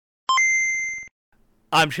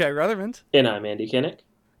I'm Shaq Ruthermond, And I'm Andy Kinnick.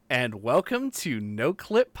 and welcome to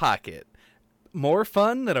NOCLIP Pocket. More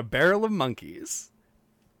fun than a barrel of monkeys.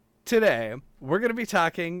 Today, we're going to be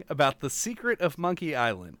talking about The Secret of Monkey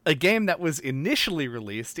Island, a game that was initially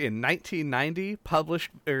released in 1990,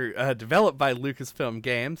 developed by Lucasfilm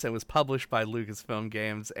Games, and was published by Lucasfilm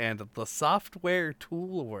Games and the Software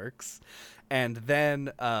Toolworks, and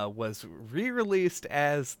then was re-released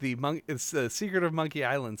as the Secret of Monkey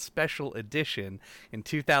Island Special Edition in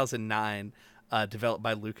 2009, developed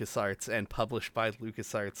by LucasArts and published by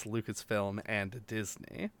LucasArts, Lucasfilm, and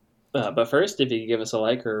Disney. But first, if you could give us a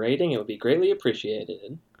like or a rating, it would be greatly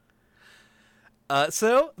appreciated.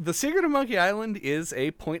 So, The Secret of Monkey Island is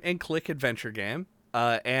a point-and-click adventure game,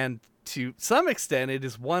 and to some extent, it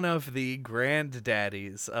is one of the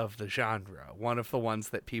granddaddies of the genre, one of the ones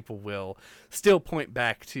that people will still point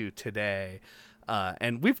back to today.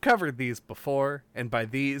 And we've covered these before, and by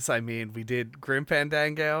these, I mean we did Grim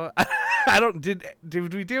Fandango.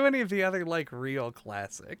 Did we do any of the other, like, real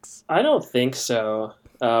classics? I don't think so.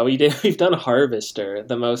 We've done Harvester,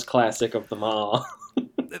 the most classic of them all.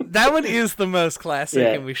 That one is the most classic,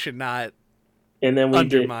 Yeah. and we should not And then we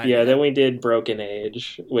did, undermine it. then we did Broken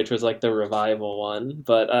Age, which was like the revival one.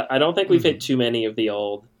 But I don't think we've hit too many of the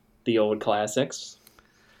old classics.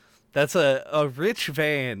 That's a rich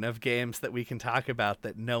vein of games that we can talk about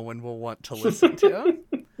that no one will want to listen to.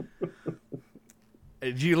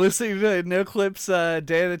 Did you listen to NoClip's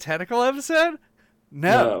Day of the Tentacle episode?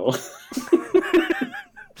 No.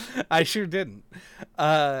 I sure didn't.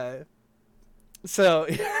 So,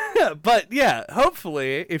 but yeah,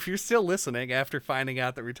 hopefully, if you're still listening after finding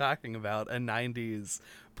out that we're talking about a 90s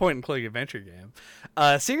point-and-click adventure game,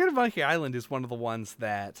 Secret of Monkey Island is one of the ones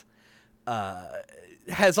that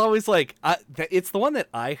has always, like, it's the one that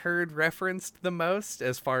I heard referenced the most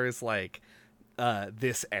as far as, like,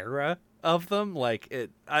 this era of them. Like,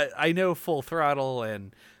 I know Full Throttle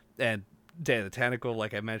and Day of the Tentacle,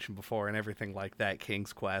 like I mentioned before, and everything like that,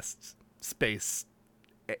 King's Quest, Space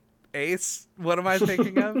Ace? What am I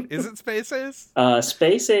thinking of? Is it Space Ace?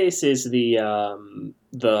 Space Ace is the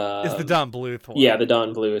Is the Don Bluth one. Yeah, the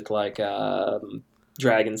Don Bluth, like,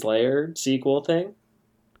 Dragon's Lair sequel thing.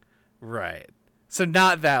 Right. So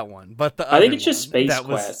not that one, but the other I think it's just one. Space That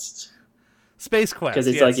was Quest. Space Quest. Because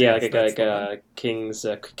it's yes, like that's the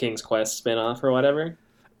one. a King's Quest spinoff or whatever.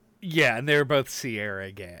 Yeah, and they're both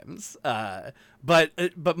Sierra games.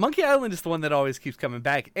 But Monkey Island is the one that always keeps coming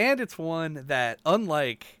back, and it's one that,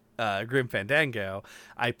 unlike Grim Fandango,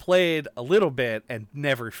 I played a little bit and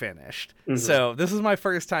never finished. Mm-hmm. So this is my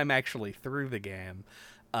first time actually through the game.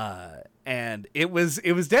 And it was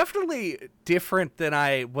definitely different than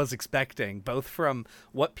I was expecting, both from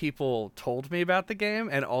what people told me about the game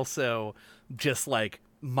and also just like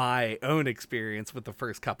my own experience with the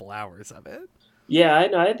first couple hours of it. Yeah,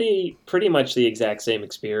 I had pretty much the exact same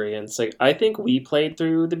experience. Like, I think we played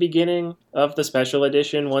through the beginning of the special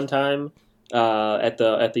edition one time at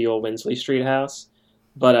the old Winsley Street house,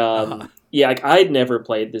 but yeah, like, I'd never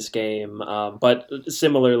played this game. But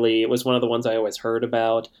similarly, it was one of the ones I always heard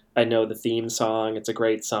about. I know the theme song; it's a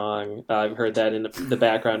great song. I've heard that in the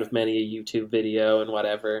background of many a YouTube video and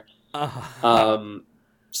whatever.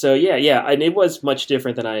 So yeah, and it was much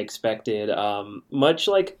different than I expected. Much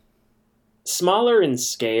like smaller in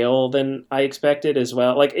scale than I expected as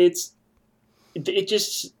well. Like, it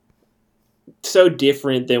just so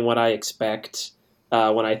different than what I expect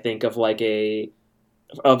when I think of like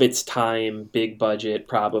of its time, big budget,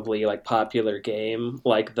 probably like popular game.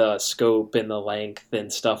 Like, the scope and the length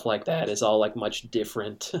and stuff like that is all like much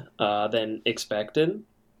different than expected.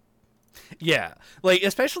 Yeah, like,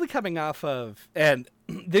 especially coming off of, and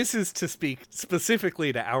this is to speak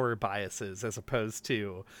specifically to our biases as opposed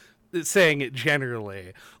to saying it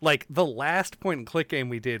generally. Like, the last point and click game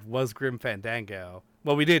we did was Grim Fandango.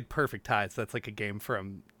 Well, we did Perfect Tides. That's like a game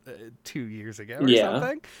from 2 years ago or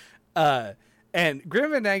something. And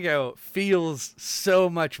Grim Fandango feels so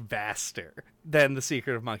much vaster than The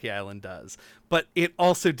Secret of Monkey Island does. But it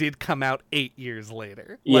also did come out 8 years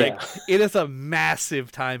later. Yeah. Like, it is a massive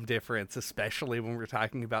time difference, especially when we're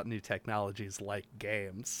talking about new technologies like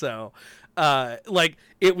games. So, like,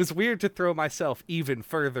 it was weird to throw myself even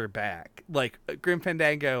further back. Like, Grim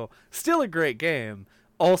Fandango, still a great game,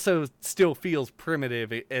 also still feels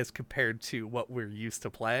primitive as compared to what we're used to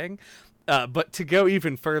playing. But to go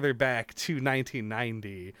even further back to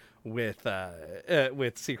 1990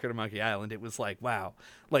 with Secret of Monkey Island, it was like, wow.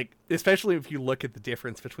 Like, especially if you look at the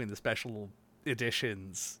difference between the special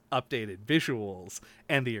edition's updated visuals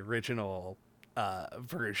and the original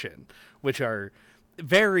version, which are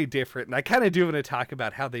very different. And I kind of do want to talk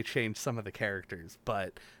about how they changed some of the characters,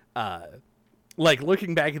 but like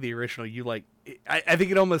looking back at the original, you like I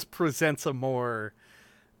think it almost presents a more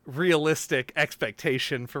realistic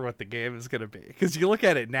expectation for what the game is going to be, because you look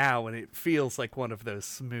at it now and it feels like one of those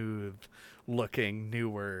smooth looking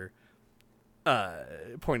newer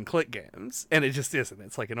point and click games, and it just isn't.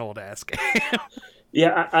 It's like an old ass game.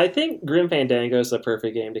 Yeah, I think Grim Fandango is the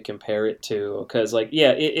perfect game to compare it to, because like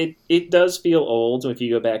yeah, it does feel old if you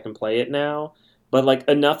go back and play it now, but like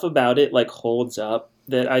enough about it like holds up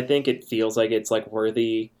that I think it feels like it's like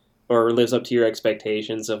worthy or lives up to your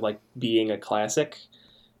expectations of like being a classic.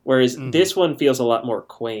 Whereas this one feels a lot more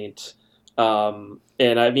quaint. And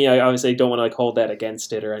I mean, I obviously don't want to like hold that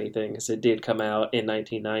against it or anything, because it did come out in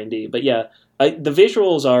 1990. But yeah, the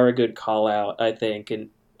visuals are a good call out, I think, and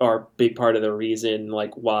are a big part of the reason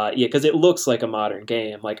like why. Yeah, because it looks like a modern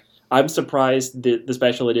game. Like I'm surprised the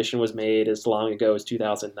special edition was made as long ago as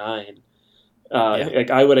 2009. Like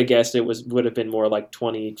I would have guessed it would have been more like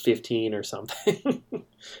 2015 or something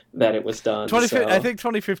that it was done. So. I think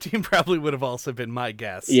 2015 probably would have also been my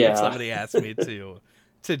guess Yeah. if somebody asked me to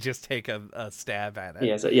just take a stab at it.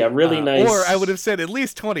 Yeah, so, yeah, really nice. Or I would have said at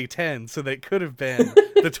least 2010, so that could have been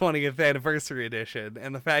the 20th anniversary edition.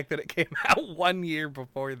 And the fact that it came out 1 year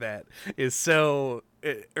before that is so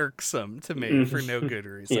irksome to me for no good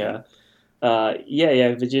reason. Yeah.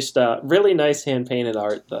 Yeah, but just really nice hand painted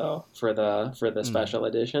art though for the special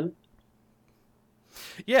edition.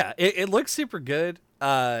 Yeah, it looks super good,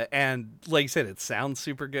 and like you said, it sounds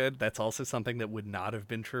super good. That's also something that would not have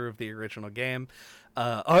been true of the original game.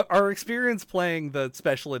 Our experience playing the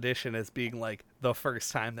special edition as being like the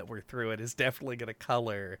first time that we're through it is definitely going to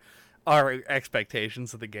color our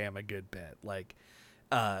expectations of the game a good bit. Like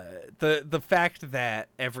the fact that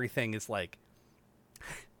everything is like.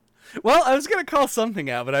 Well, I was going to call something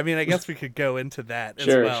out, but I mean, I guess we could go into that as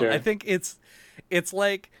well. Sure. I think it's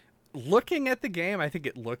like looking at the game, I think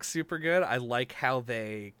it looks super good. I like how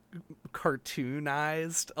they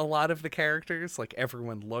cartoonized a lot of the characters. Like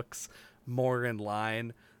everyone looks more in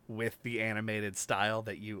line with the animated style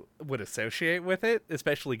that you would associate with it,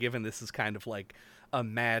 especially given this is kind of like a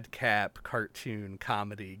madcap cartoon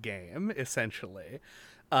comedy game, essentially.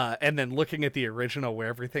 And then looking at the original where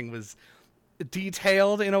everything was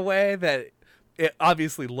detailed in a way that it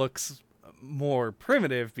obviously looks more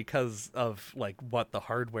primitive because of like what the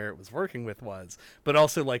hardware it was working with was, but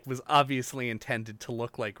also like was obviously intended to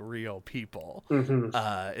look like real people,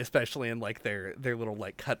 especially in like their little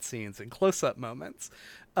like cutscenes and close-up moments.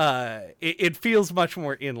 It feels much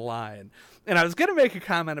more in line. And I was going to make a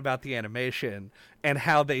comment about the animation and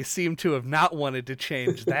how they seem to have not wanted to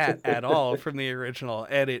change that at all from the original,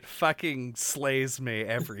 and it fucking slays me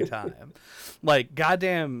every time. Like,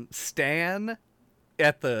 goddamn Stan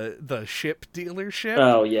at the ship dealership.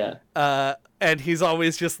 Oh, yeah. And he's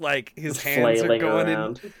always just, like, his hands are going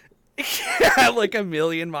around. Yeah, like a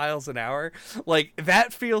million miles an hour. Like,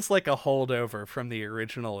 that feels like a holdover from the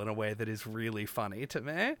original in a way that is really funny to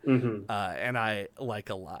me. And I like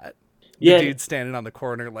a lot. The dude standing on the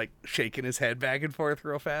corner, like, shaking his head back and forth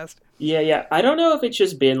real fast. Yeah. I don't know if it's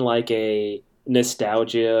just been, like, a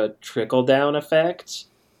nostalgia trickle-down effect,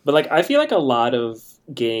 but, like, I feel like a lot of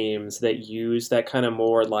games that use that kind of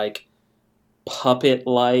more, like,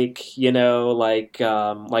 puppet-like, you know, like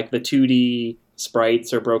the 2D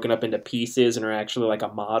sprites are broken up into pieces and are actually, like, a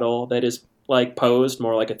model that is, like, posed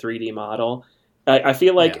more like a 3D model. I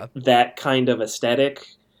feel like that kind of aesthetic...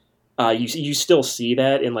 you still see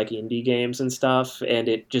that in like indie games and stuff, and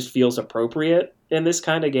it just feels appropriate in this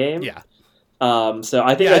kind of game. Yeah. So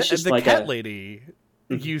I think that's just the like cat lady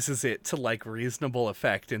uses it to like reasonable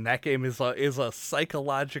effect, and that game is a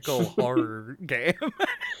psychological horror game.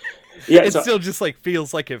 Yeah, it still just like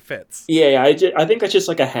feels like it fits. Yeah. I think that's just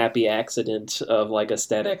like a happy accident of like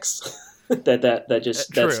aesthetics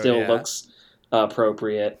that still looks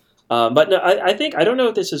appropriate. But no, I think I don't know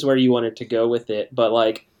if this is where you wanted to go with it, but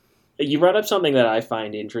like. You brought up something that I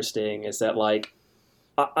find interesting is that, like,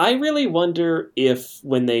 I really wonder if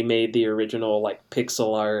when they made the original, like,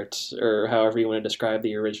 pixel art, or however you want to describe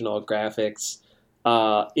the original graphics,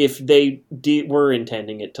 if they were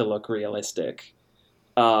intending it to look realistic,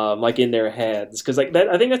 like, in their heads. Because, like,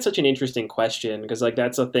 I think that's such an interesting question, because, like,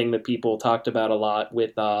 that's a thing that people talked about a lot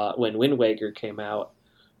with when Wind Waker came out.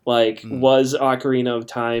 Like, was Ocarina of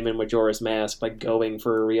Time and Majora's Mask, like, going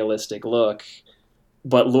for a realistic look?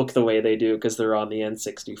 But look the way they do because they're on the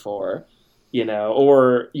N64, you know,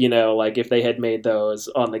 or, you know, like if they had made those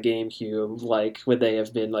on the GameCube, like would they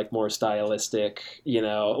have been like more stylistic, you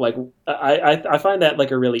know, like I find that like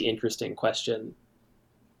a really interesting question.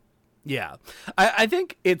 Yeah, I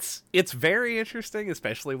think it's very interesting,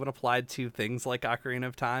 especially when applied to things like Ocarina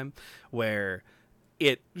of Time, where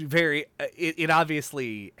it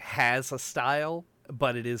obviously has a style,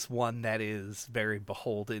 but it is one that is very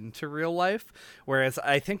beholden to real life. Whereas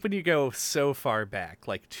I think when you go so far back,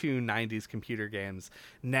 like two 90s computer games,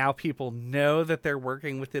 now people know that they're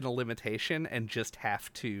working within a limitation and just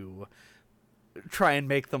have to try and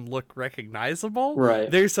make them look recognizable. Right.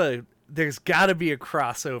 There's got to be a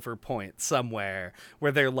crossover point somewhere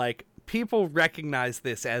where they're like, people recognize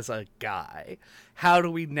this as a guy. How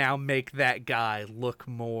do we now make that guy look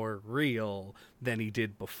more real than he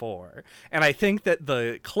did before? And I think that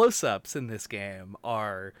the close-ups in this game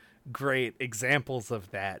are great examples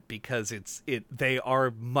of that, because they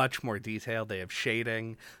are much more detailed. They have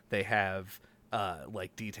shading, they have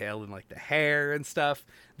like detail in like the hair and stuff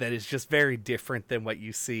that is just very different than what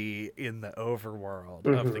you see in the overworld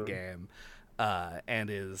of the game, and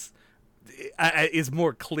is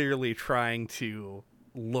more clearly trying to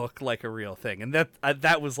look like a real thing. And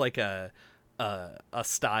that was like a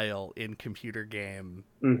style in computer game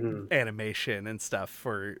animation and stuff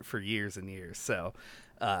for years and years. So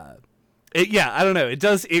I don't know,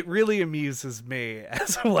 it really amuses me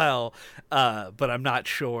as well, but I'm not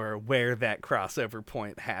sure where that crossover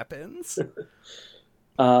point happens.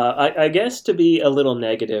 I guess to be a little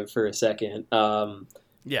negative for a second,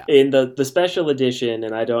 in the special edition,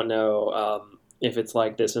 and I don't know if it's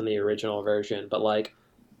like this in the original version, but like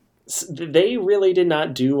they really did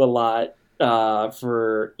not do a lot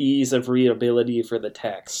for ease of readability for the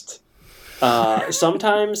text.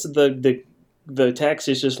 Sometimes the text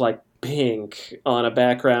is just like pink on a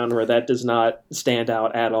background where that does not stand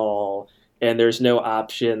out at all, and there's no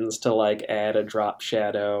options to like add a drop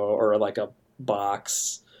shadow or like a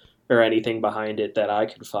box or anything behind it that I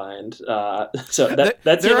could find. So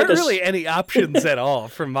that's there aren't really any options at all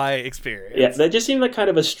from my experience. Yeah, that just seemed like kind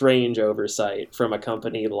of a strange oversight from a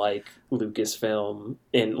company like Lucasfilm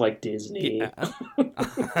and like Disney.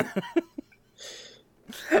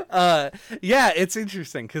 Yeah, it's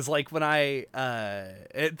interesting because like when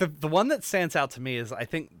the one that stands out to me is, I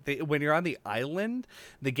think when you're on the island,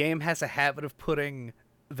 the game has a habit of putting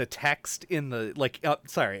the text in the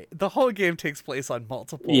the whole game takes place on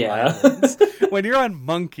multiple islands. When you're on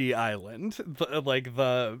Monkey Island,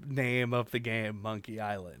 the name of the game, Monkey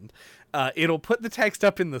Island, it'll put the text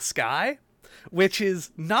up in the sky, which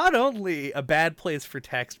is not only a bad place for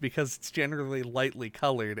text because it's generally lightly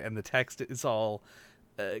colored and the text is all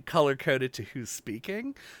color coded to who's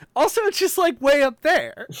speaking. Also, it's just like way up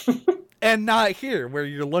there. And not here where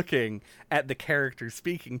you're looking at the characters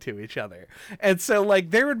speaking to each other. And so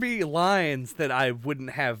like there would be lines that I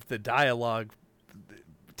wouldn't have the dialogue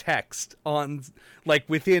text on like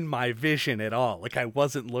within my vision at all. Like I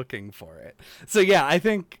wasn't looking for it. So yeah, I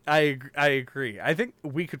think I agree. I think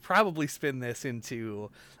we could probably spin this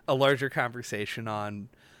into a larger conversation on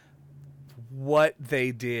what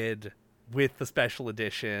they did with the special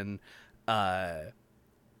edition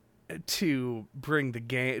to bring the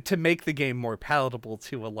game, to make the game more palatable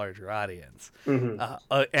to a larger audience.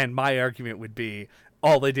 And my argument would be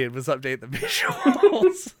all they did was update the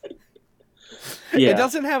visuals. It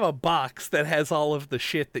doesn't have a box that has all of the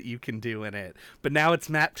shit that you can do in it, but now it's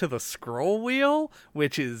mapped to the scroll wheel,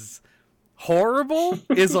 which is horrible.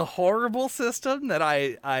 Is a horrible system that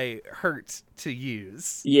I hurt to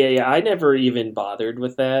use. I never even bothered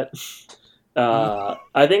with that.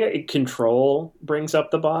 I think Control brings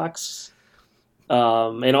up the box.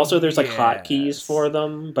 And also there's like hotkeys for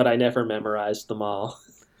them, but I never memorized them all.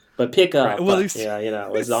 But pick up, right. Well,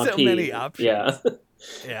 it was on so P. many options.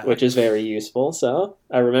 Yeah. Which is very useful. So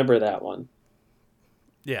I remember that one.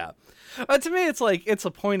 Yeah. To me, it's like, it's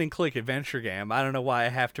a point and click adventure game. I don't know why I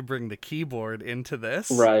have to bring the keyboard into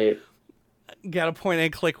this. Right. Got to point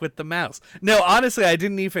and click with the mouse. No, honestly, I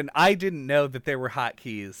didn't know that there were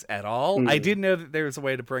hotkeys at all. I didn't know that there was a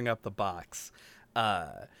way to bring up the box.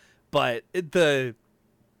 But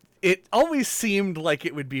it always seemed like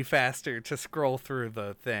it would be faster to scroll through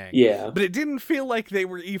the thing. Yeah. But it didn't feel like they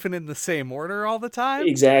were even in the same order all the time.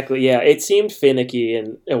 Exactly, yeah. It seemed finicky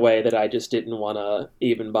in a way that I just didn't want to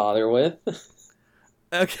even bother with.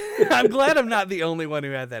 Okay, I'm glad I'm not the only one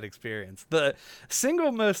who had that experience. The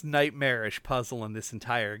single most nightmarish puzzle in this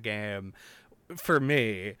entire game, for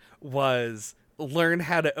me, was learn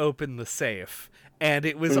how to open the safe. And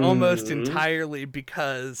it was almost entirely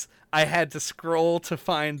because I had to scroll to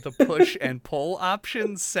find the push and pull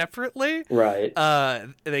options separately. Right.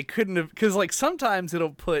 They couldn't have, because like sometimes it'll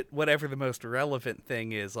put whatever the most relevant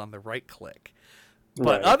thing is on the right click.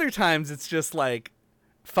 But other times it's just like,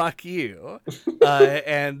 fuck you.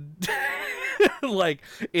 And Like,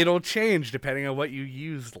 it'll change depending on what you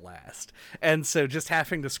used last. And so just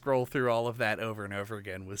having to scroll through all of that over and over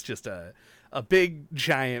again was just a big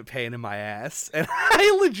giant pain in my ass. And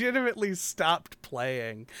I legitimately stopped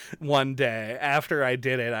playing one day after I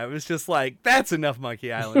did it. I was just like, that's enough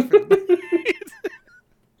Monkey Island for me.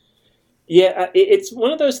 Yeah, it's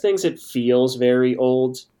one of those things that feels very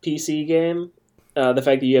old PC game. The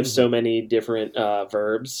fact that you have so many different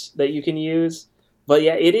verbs that you can use. But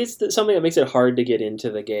yeah, it is something that makes it hard to get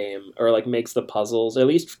into the game, or like makes the puzzles, at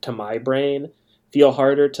least to my brain, feel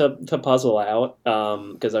harder to puzzle out,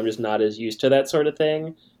 because I'm just not as used to that sort of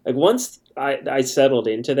thing. Like once I settled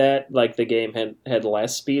into that, like the game had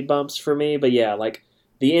less speed bumps for me. But yeah, like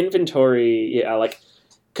the inventory, yeah, like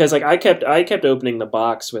because like I kept opening the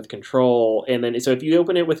box with control, and then so if you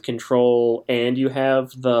open it with control and you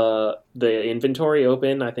have the inventory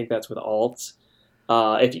open, I think that's with alt.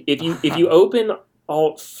 If you open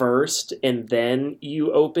alt first and then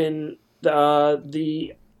you open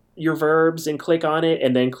the your verbs and click on it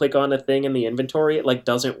and then click on a thing in the inventory, it like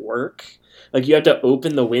doesn't work. Like you have to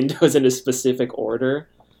open the windows in a specific order,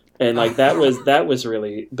 and like that was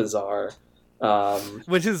really bizarre.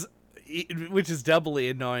 Which is doubly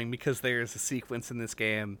annoying because there's a sequence in this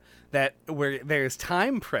game where there's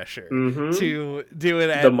time pressure to do it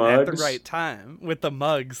at the right time with the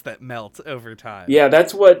mugs that melt over time. Yeah,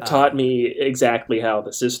 that's what taught me exactly how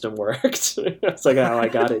the system worked. It's like how I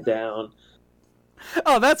got it down.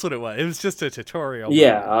 Oh, that's what it was. It was just a tutorial.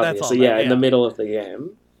 Yeah, obviously. In the middle of the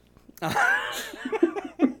game.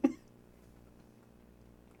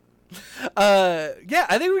 Yeah,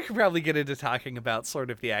 I think we could probably get into talking about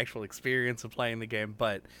sort of the actual experience of playing the game,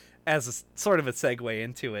 but as a sort of a segue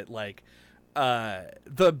into it, like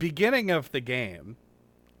the beginning of the game,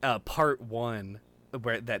 part 1,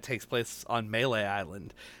 where that takes place on Melee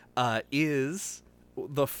Island, is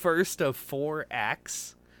the first of 4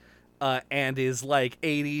 acts, and is like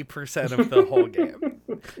 80% of the whole game.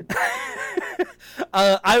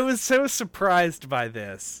 I was so surprised by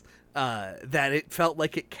this. That it felt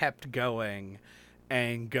like it kept going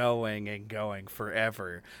and going and going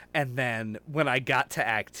forever. And then when I got to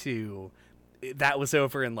Act 2, that was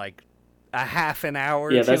over in like a half an hour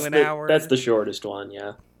to an hour. That's the shortest one,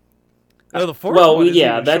 yeah. Oh, the fourth one is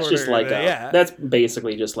even that's shorter, just like that's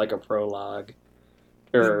basically just like a prologue.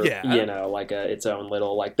 Or, you know, like its own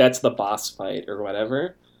little, like, that's the boss fight or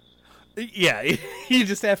whatever. Yeah, you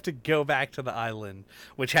just have to go back to the island,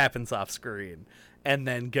 which happens off screen, and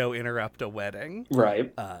then go interrupt a wedding.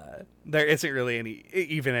 Right. There isn't really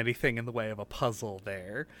anything in the way of a puzzle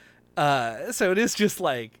there. So it is just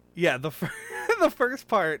like, yeah, the first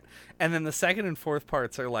part, and then the second and fourth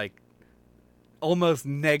parts are like almost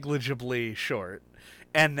negligibly short,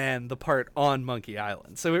 and then the part on Monkey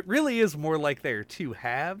Island. So it really is more like there are 2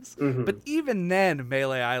 halves, but even then,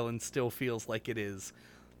 Melee Island still feels like it is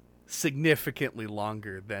significantly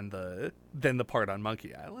longer than the part on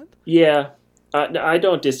Monkey Island. Yeah, I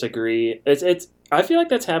don't disagree. It's I feel like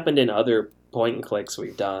that's happened in other point and clicks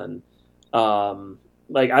we've done.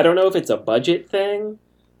 Like I don't know if it's a budget thing,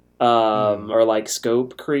 or like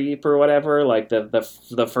scope creep or whatever. Like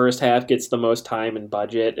the first half gets the most time and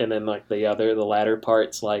budget, and then like the latter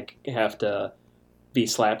parts like have to be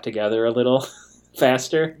slapped together a little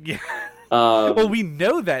faster. Yeah. Well, we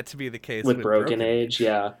know that to be the case with Broken Age.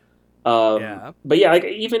 Yeah. Yeah. But yeah, like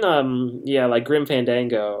even like Grim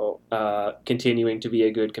Fandango continuing to be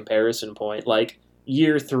a good comparison point. Like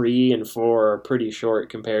year 3 and 4 are pretty short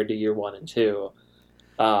compared to year 1 and 2.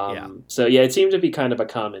 So yeah, it seemed to be kind of a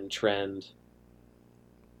common trend.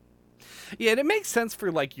 Yeah, and it makes sense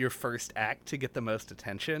for like your first act to get the most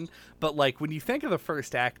attention, but like when you think of the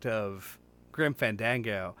first act of Grim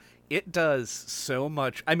Fandango, it does so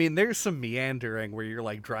much. I mean, there's some meandering where you're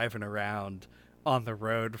like driving around on the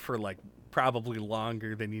road for like probably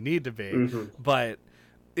longer than you need to be, but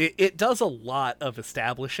it does a lot of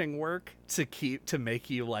establishing work to make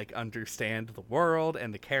you like understand the world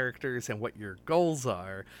and the characters and what your goals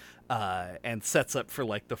are, and sets up for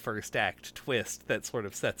like the first act twist that sort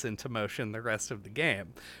of sets into motion the rest of the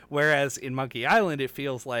game. Whereas in Monkey Island, it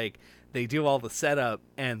feels like they do all the setup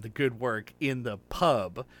and the good work in the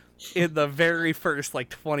pub in the very first like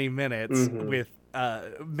 20 minutes with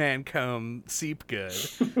Mancomb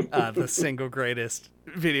Seepgood, the single greatest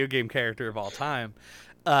video game character of all time.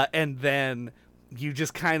 And then you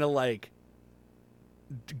just kind of like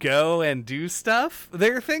go and do stuff.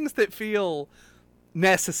 There are things that feel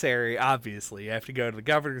necessary, obviously. You have to go to the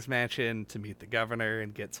governor's mansion to meet the governor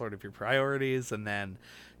and get sort of your priorities, and then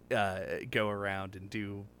go around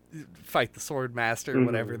and fight the sword master or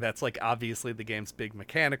whatever. That's like obviously the game's big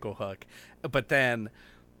mechanical hook. But then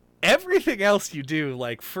everything else you do,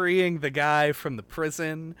 like freeing the guy from the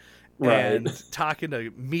prison Right. and talking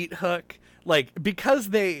to Meat Hook, like, because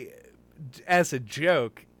they, as a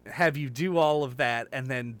joke, have you do all of that and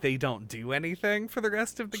then they don't do anything for the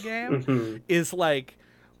rest of the game, Hmm. is like,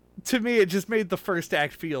 to me, it just made the first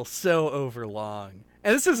act feel so overlong.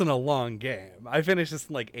 And this isn't a long game. I finished this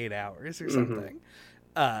in like 8 hours or Hmm. something.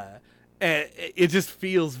 And it just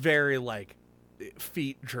feels very like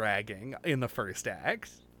feet dragging in the first act.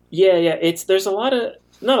 Yeah. There's a lot of,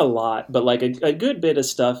 not a lot, but like a good bit of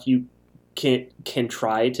stuff you can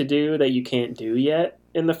try to do that you can't do yet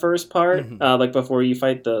in the first part. Mm-hmm. Like before you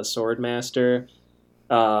fight the sword master.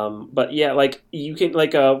 But yeah, like you can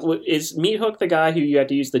like is Meat Hook the guy who you have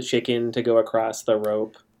to use the chicken to go across the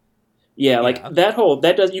rope? Yeah, like Yeah.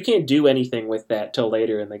 that does, you can't do anything with that till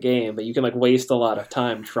later in the game, but you can like waste a lot of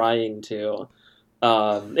time trying to.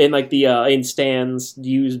 And like the in Stan's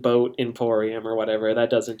use boat emporium or whatever, that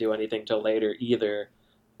doesn't do anything till later either.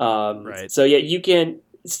 Right. So yeah, you can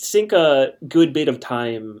sink a good bit of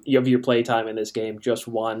time of your playtime in this game just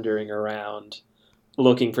wandering around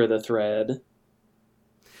looking for the thread.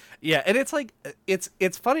 Yeah, and it's like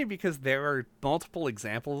it's funny because there are multiple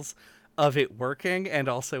examples of it working and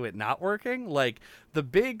also it not working. Like the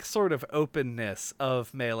big sort of openness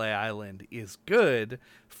of Melee Island is good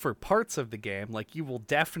for parts of the game. Like you will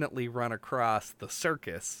definitely run across the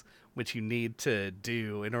circus, which you need to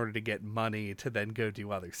do in order to get money to then go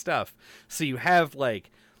do other stuff. So you have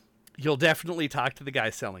like, you'll definitely talk to the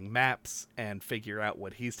guy selling maps and figure out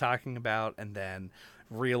what he's talking about, and then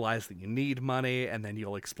realize that you need money, and then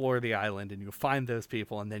you'll explore the island and you'll find those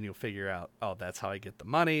people, and then you'll figure out, oh, that's how I get the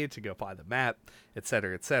money to go buy the map,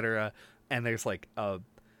 etc., etc. And there's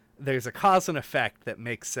a cause and effect that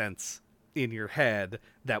makes sense in your head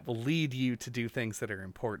that will lead you to do things that are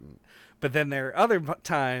important. But then there are other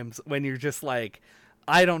times when you're just like,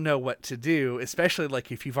 I don't know what to do, especially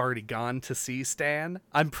like if you've already gone to see Stan.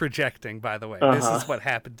 I'm projecting, by the way. This Uh-huh. is what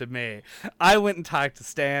happened to me. I went and talked to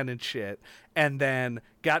Stan and shit, and then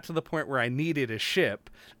got to the point where I needed a ship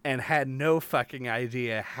and had no fucking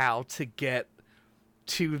idea how to get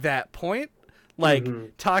to that point. Like Hmm.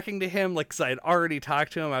 talking to him, like, 'cause I had already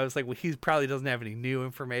talked to him, I was like, well, he probably doesn't have any new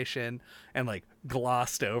information, and like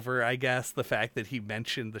glossed over, I guess, the fact that he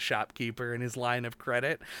mentioned the shopkeeper in his line of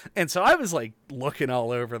credit. And so I was like looking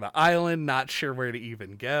all over the island, not sure where to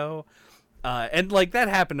even go. And like that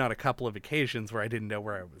happened on a couple of occasions where I didn't know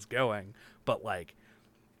where I was going. But like,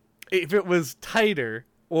 if it was tighter,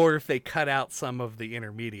 or if they cut out some of the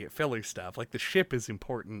intermediate filler stuff, like the ship is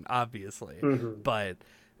important, obviously, Hmm. but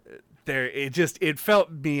it felt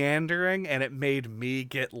meandering, and it made me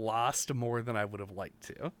get lost more than I would have liked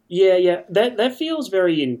to. Yeah. That feels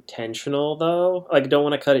very intentional though. Like don't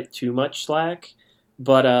want to cut it too much slack,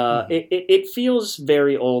 but Mm-hmm. it feels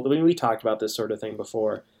very old. I mean, we talked about this sort of thing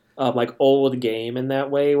before. Like old game in that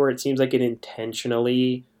way, where it seems like it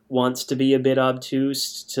intentionally wants to be a bit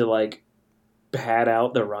obtuse to like pad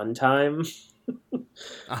out the runtime.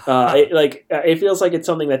 It feels like it's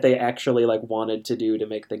something that they actually like wanted to do to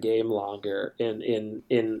make the game longer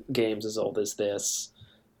in games as old as this.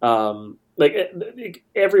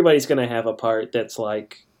 Everybody's gonna have a part that's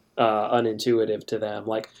like unintuitive to them.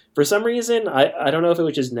 Like for some reason, I don't know if it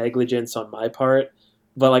was just negligence on my part,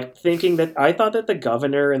 but like thinking that I thought that the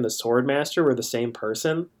governor and the swordmaster were the same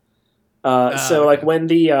person. So like Okay. when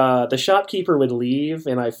the shopkeeper would leave,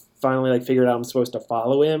 and I finally like figured out I'm supposed to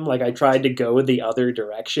follow him. Like I tried to go the other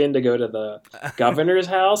direction to go to the governor's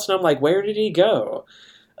house, and I'm like, where did he go?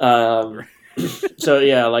 Um, so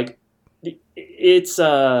yeah, like it's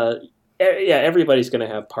yeah, everybody's gonna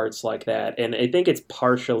have parts like that, and I think it's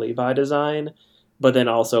partially by design, but then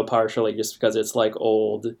also partially just because it's like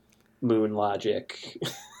old moon logic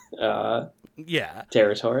uh, Yeah.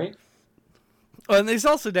 territory. Oh, and there's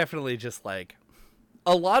also definitely just like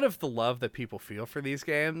a lot of the love that people feel for these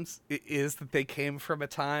games is that they came from a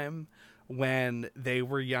time when they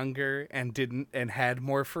were younger and didn't and had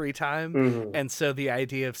more free time. Hmm. And so the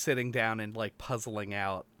idea of sitting down and like puzzling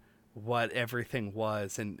out what everything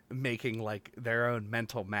was and making like their own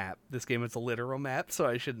mental map. This game is a literal map, so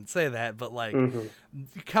I shouldn't say that, but like Hmm.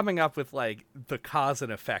 coming up with like the cause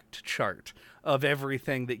and effect chart of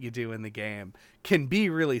everything that you do in the game can be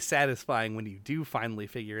really satisfying when you do finally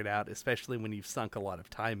figure it out, especially when you've sunk a lot of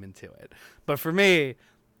time into it. But for me,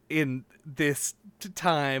 in this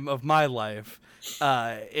time of my life,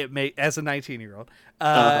 it may as a 19-year-old,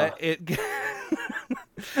 Uh-huh.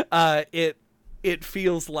 it it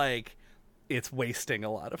feels like it's wasting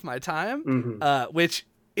a lot of my time, Hmm. which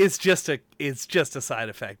is just a side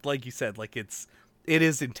effect. Like you said, like it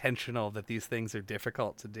is intentional that these things are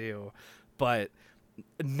difficult to do, but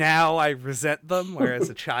now I resent them, whereas as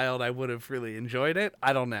a child I would have really enjoyed it.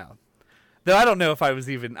 I don't know. Though I don't know if I was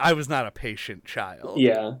not a patient child.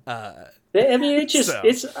 Yeah. I mean,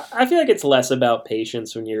 I feel like it's less about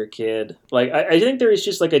patience when you're a kid. Like, I think there is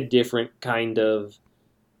just like a different kind of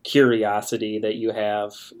curiosity that you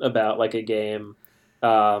have about like a game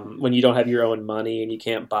when you don't have your own money and you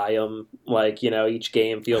can't buy them. Like, each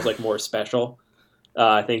game feels like more special.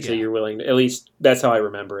 I think so. You're willing to, at least that's how I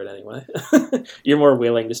remember it anyway. You're more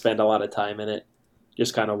willing to spend a lot of time in it,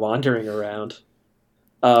 just kind of wandering around.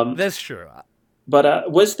 That's true.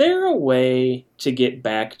 But was there a way to get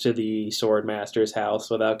back to the Swordmaster's house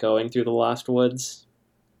without going through the Lost Woods?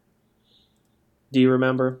 Do you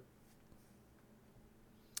remember?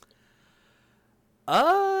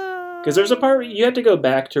 Because there's a part where you had to go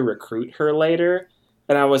back to recruit her later,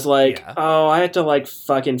 and I was like, oh, I had to like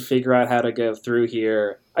fucking figure out how to go through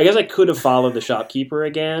here. I guess I could have followed the shopkeeper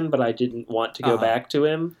again, but I didn't want to go back to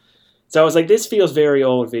him. So I was like, this feels very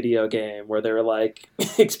old video game where they're like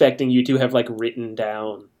expecting you to have like written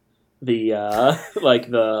down the like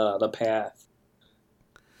the path.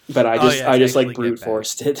 But I just like brute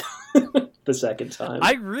forced it the second time.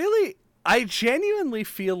 I genuinely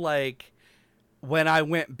feel like when I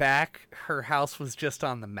went back, her house was just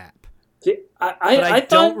on the map. See, I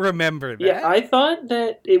don't remember that. Yeah, I thought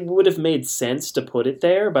that it would have made sense to put it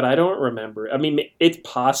there, but I don't remember. I mean, it's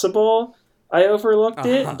possible I overlooked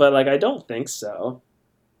it, but like I don't think so.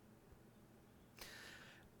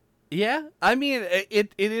 Yeah, I mean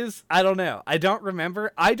it is. I don't know. I don't remember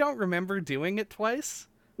doing it twice.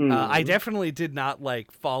 I definitely did not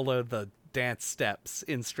like follow the dance steps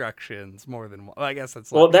instructions more than one. Well, I guess that's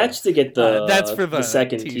that's to get that's for the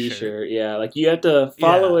second t-shirt. Yeah, like you have to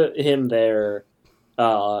follow him there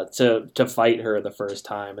to fight her the first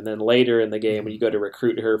time, and then later in the game when you go to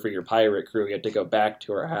recruit her for your pirate crew, you have to go back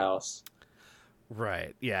to her house.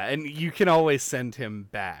 Right, yeah, and you can always send him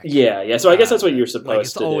back. Yeah, so I guess that's what you're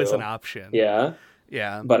supposed to do. It's always an option. Yeah.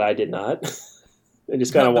 But I did not. I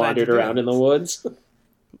just kind of wandered around in the woods.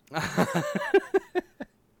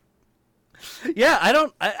 Yeah,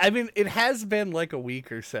 I mean, it has been like a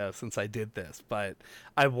week or so since I did this, but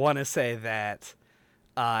I want to say that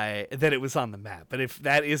that it was on the map. But if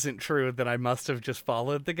that isn't true, then I must have just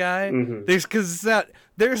followed the guy. Mm-hmm. There's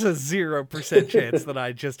a 0% chance that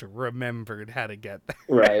I just remembered how to get there.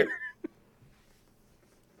 Right.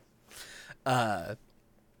 But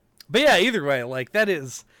yeah, either way, like that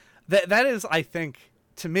is I think,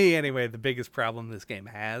 to me anyway, the biggest problem this game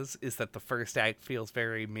has is that the first act feels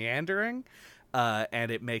very meandering,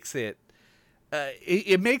 and it makes it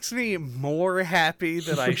makes me more happy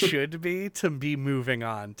than I should be to be moving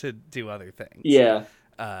on to do other things. Yeah.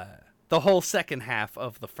 The whole second half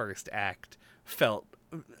of the first act felt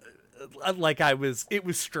like it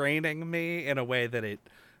was straining me in a way that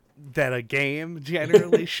a game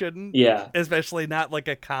generally shouldn't. Yeah. Especially not like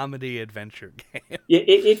a comedy adventure game.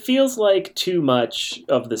 It feels like too much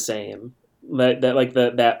of the same.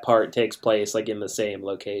 That part takes place like in the same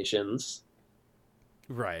locations.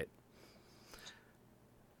 Right.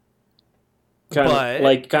 Kind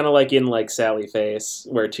of like in like Sally Face,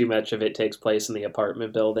 where too much of it takes place in the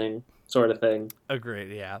apartment building, sort of thing.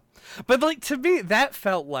 Agreed, yeah. But like to me, that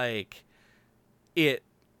felt like it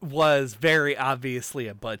was very obviously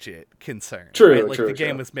a budget concern. True, right? Like true. The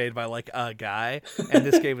game was made by like a guy, and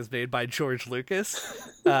this game was made by George Lucas,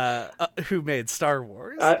 who made Star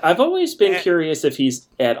Wars. I've always been curious if he's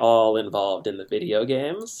at all involved in the video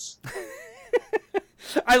games.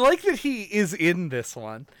 I like that he is in this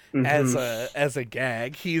one as a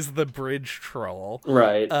gag. He's the bridge troll,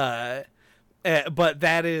 right? But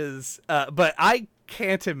that is, but I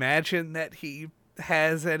can't imagine that he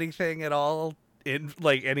has anything at all in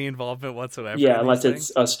like any involvement whatsoever. Yeah, unless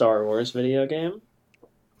it's a Star Wars video game.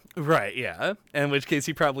 Right. Yeah. In which case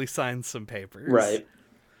he probably signed some papers. Right.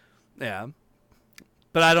 Yeah.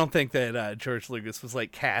 But I don't think that George Lucas was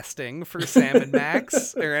like casting for Sam and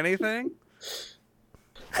Max or anything.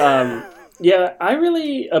 Yeah, I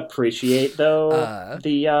really appreciate though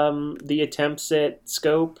the attempts at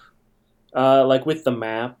scope, like with the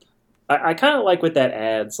map. I kind of like what that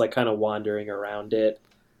adds, like kind of wandering around it,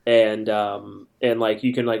 and like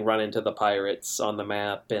you can like run into the pirates on the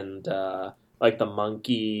map, and like the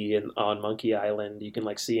monkey on Monkey Island, you can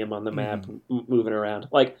like see him on the map moving around.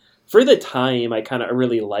 Like for the time, I kind of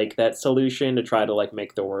really like that solution to try to like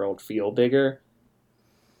make the world feel bigger.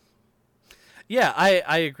 Yeah,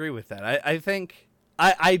 I agree with that. I think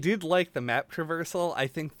I did like the map traversal. I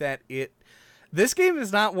think that this game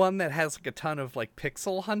is not one that has like a ton of like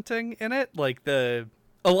pixel hunting in it. Like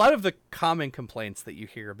a lot of the common complaints that you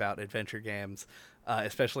hear about adventure games,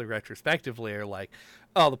 especially retrospectively, are like,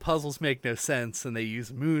 oh, the puzzles make no sense, and they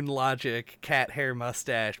use moon logic, cat hair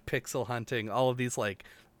mustache, pixel hunting, all of these like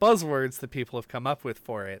buzzwords that people have come up with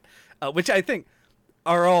for it, which I think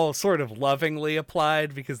are all sort of lovingly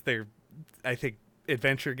applied because they're, I think,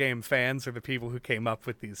 adventure game fans are the people who came up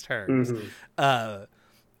with these terms.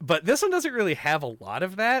 But this one doesn't really have a lot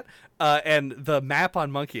of that. And the map on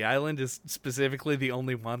Monkey Island is specifically the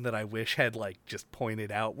only one that I wish had like just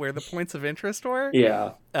pointed out where the points of interest were.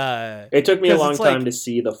 Yeah. It took me a long time to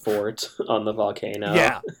see the fort on the volcano.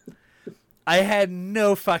 Yeah. I had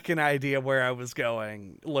no fucking idea where I was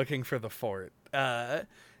going looking for the fort.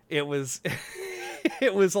 It was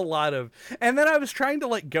it was a lot of, and then I was trying to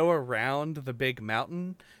like go around the big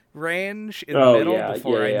mountain range in the middle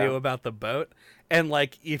before I knew about the boat. And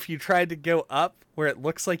like if you tried to go up where it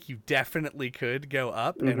looks like you definitely could go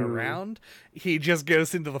up and around, he just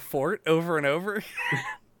goes into the fort over and over.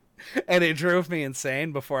 And it drove me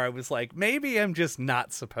insane before I was like, maybe I'm just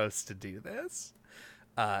not supposed to do this.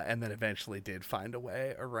 And then eventually did find a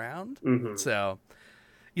way around. So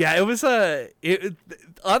yeah, it was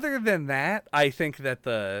other than that, I think that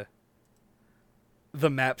the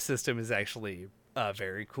map system is actually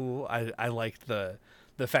very cool. I liked the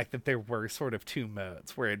fact that there were sort of two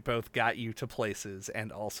modes where it both got you to places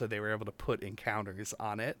and also they were able to put encounters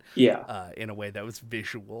on it. In a way that was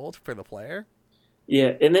visual for the player.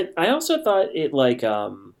 Yeah, and then I also thought it like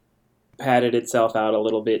padded itself out a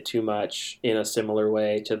little bit too much in a similar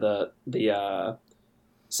way to the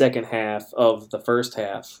second half of the first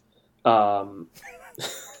half.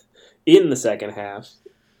 In the second half,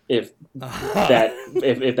 if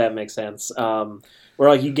that makes sense, where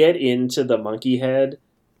like you get into the monkey head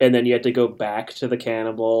and then you have to go back to the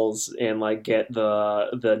cannibals and like get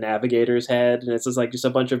the navigator's head, and it's just a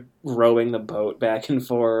bunch of rowing the boat back and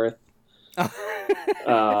forth.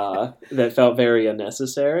 That felt very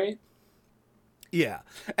unnecessary. Yeah,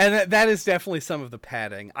 and that is definitely some of the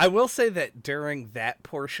padding. I will say that during that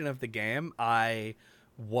portion of the game, I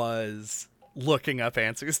was looking up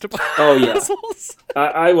answers to puzzles.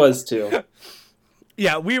 I was too.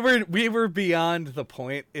 Yeah, we were beyond the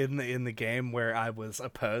point in the game where I was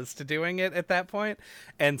opposed to doing it at that point,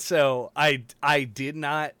 and so I did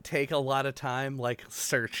not take a lot of time like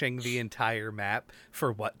searching the entire map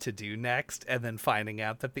for what to do next, and then finding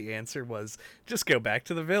out that the answer was just go back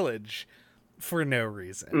to the village for no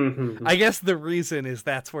reason. I guess the reason is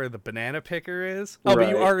that's where the banana picker is. Oh, right. But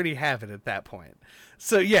you already have it at that point.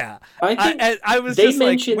 So yeah, I was just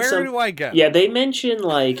like, where do I go? Yeah, they mention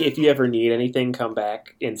like, if you ever need anything, come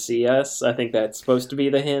back and see us. I think that's supposed to be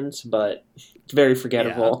the hint, but it's very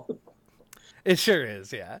forgettable. Yeah. It sure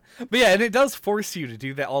is, yeah. But yeah, and it does force you to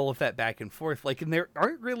do that, all of that back and forth. Like, and there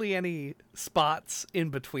aren't really any spots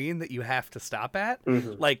in between that you have to stop at.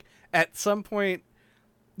 Like, at some point,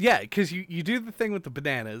 yeah, because you do the thing with the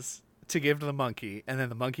bananas to give to the monkey, and then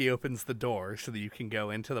the monkey opens the door so that you can go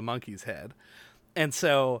into the monkey's head. And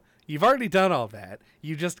so you've already done all that.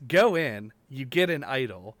 You just go in, you get an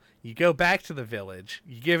idol, you go back to the village,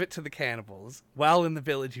 you give it to the cannibals. While in the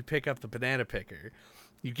village, you pick up the banana picker.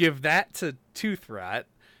 You give that to Tooth Rot,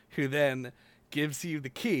 who then gives you the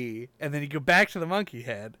key, and then you go back to the monkey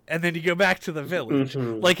head, and then you go back to the village.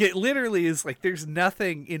 Like, it literally is like there's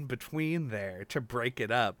nothing in between there to break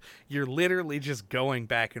it up. You're literally just going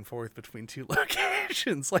back and forth between two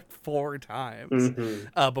locations like 4 times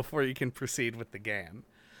before you can proceed with the game.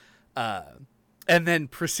 And then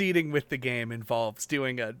proceeding with the game involves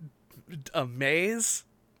doing a maze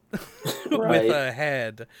with a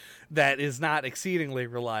head that is not exceedingly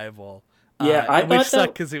reliable. Yeah, which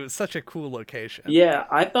sucked because it was such a cool location. Yeah,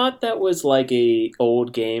 I thought that was like a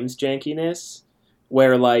old games jankiness,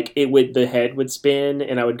 where like the head would spin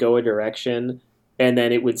and I would go a direction, and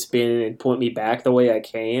then it would spin and point me back the way I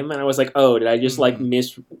came, and I was like, oh, did I just like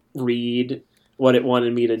misread what it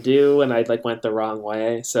wanted me to do, and I like went the wrong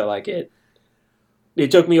way? So like it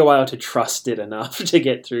took me a while to trust it enough to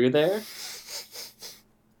get through there.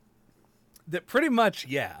 That pretty much,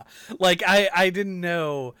 yeah. Like I didn't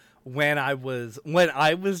know when I was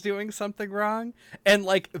doing something wrong, and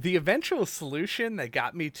like the eventual solution that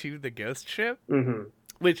got me to the ghost ship,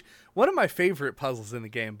 which one of my favorite puzzles in the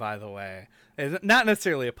game, by the way, is not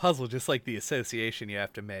necessarily a puzzle, just like the association you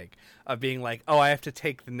have to make of being like, oh, I have to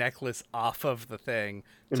take the necklace off of the thing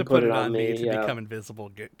to put it on me to become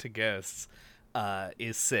invisible to ghosts,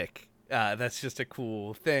 is sick. That's just a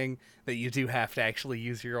cool thing that you do have to actually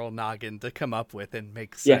use your old noggin to come up with and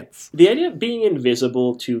make sense. Yeah. The idea of being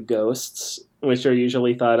invisible to ghosts, which are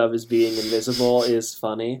usually thought of as being invisible, is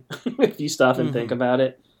funny if you stop and think about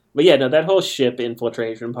it. But yeah, no, that whole ship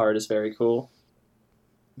infiltration part is very cool.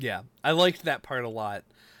 Yeah, I liked that part a lot.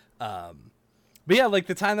 But yeah, like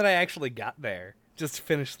the time that I actually got there, just to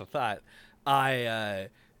finish the thought, I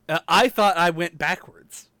thought I went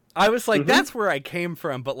backwards. I was like, Hmm. that's where I came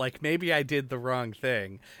from, but like maybe I did the wrong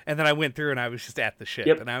thing. And then I went through and I was just at the ship,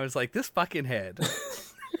 Yep. and I was like, this fucking head.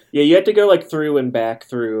 Yeah, you had to go like through and back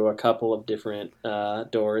through a couple of different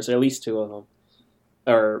doors, at least two of them,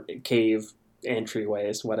 or cave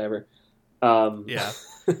entryways, whatever. Um, Yeah.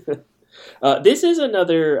 this is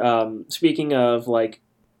another. Speaking of like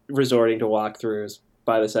resorting to walkthroughs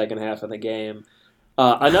by the second half of the game,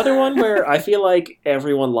 another one where I feel like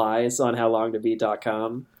everyone lies on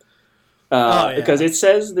howlongtobeat.com. Oh Because yeah. it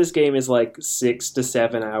says this game is like 6 to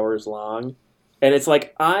 7 hours long, and it's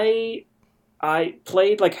like I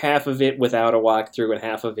played like half of it without a walkthrough and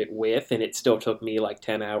half of it with, and it still took me like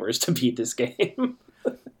 10 hours to beat this game.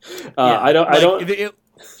 Yeah. I Like don't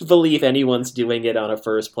believe anyone's doing it on a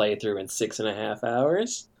first playthrough in 6.5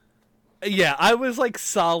 hours. yeah, I was like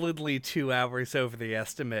solidly 2 hours over the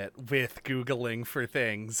estimate with Googling for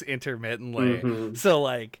things intermittently. Hmm. So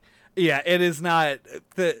like, yeah, it is not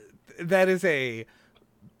that is a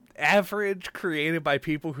average created by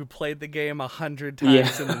people who played the game 100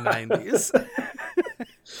 times in the Yeah. 90s.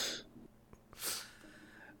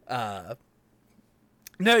 uh,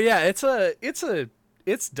 no, yeah,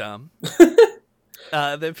 it's dumb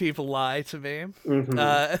that people lie to me. Hmm.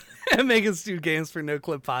 And make us do games for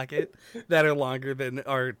NoClip Pocket that are longer than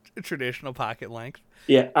our traditional pocket length.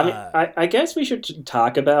 Yeah, I mean, Uh, I guess we should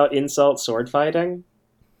talk about insult sword fighting.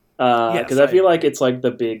 Because yes, I I feel like agree. it's like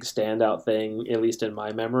the big standout thing, at least in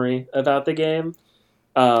my memory, about the game.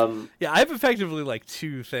 Um, Yeah, I have effectively like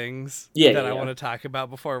two things yeah, that yeah, I yeah. want to talk about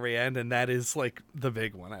before we end, and that is like the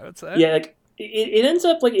big one, I would say. Yeah, like it ends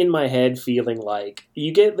up like in my head feeling like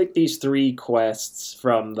you get like these three quests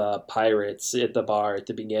from the pirates at the bar at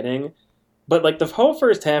the beginning, but like the whole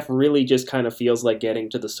first half really just kind of feels like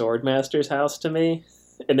getting to the swordmaster's house to me,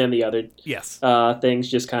 and then the other Yes.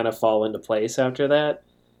 things just kind of fall into place after that.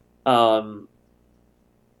 Um,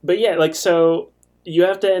 but yeah, like so you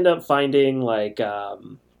have to end up finding like I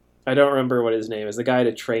don't remember what his name is, the guy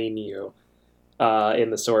to train you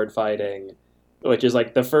in the sword fighting, which is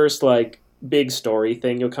like the first like big story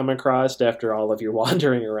thing you'll come across after all of your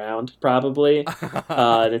wandering around, probably.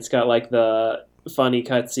 And it's got like the funny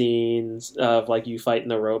cutscenes of like you fighting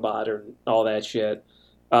the robot or all that shit.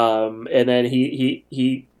 And then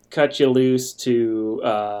he cuts you loose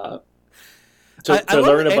I to love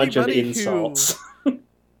learn a bunch of anybody who insults.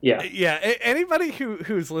 Yeah. yeah, anybody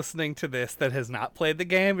who's listening to this that has not played the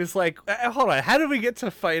game is like, hold on, how did we get to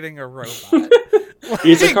fighting a robot?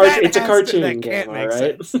 It's a Like, that it's a that cartoon game, can't all make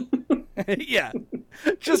right. sense. Yeah,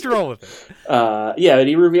 just roll with it. Yeah, and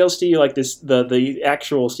he reveals to you like this the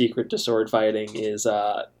actual secret to sword fighting is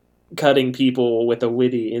cutting people with a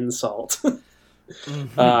witty insult.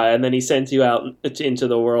 Hmm. And then he sends you out into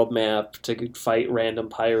the world map to fight random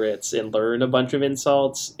pirates and learn a bunch of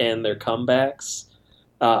insults and their comebacks,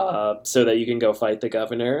 so that you can go fight the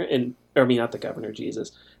governor and, or I mean, not the governor,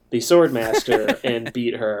 Jesus, the sword master, and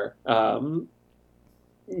beat her.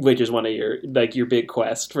 Which is one of your big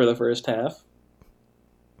quest for the first half.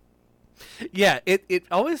 Yeah, it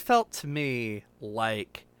always felt to me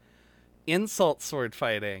like insult sword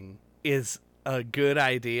fighting is a good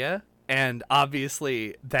idea, and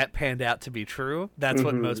obviously that panned out to be true. That's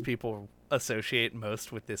what Hmm. most people associate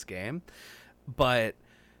most with this game. But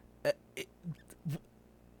uh, it,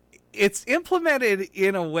 it's implemented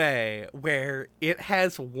in a way where it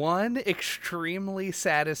has one extremely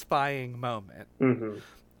satisfying moment Hmm.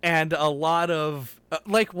 and a lot of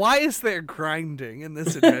like, why is there grinding in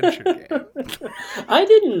this adventure game? I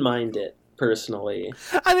didn't mind it personally.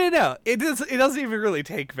 I mean, no, it doesn't even really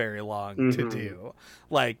take very long to Hmm. do.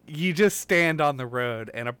 Like, you just stand on the road,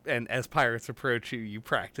 and as pirates approach you, you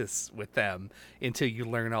practice with them until you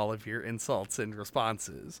learn all of your insults and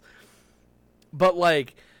responses. But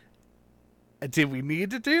like, did we need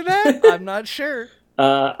to do that? I'm not sure.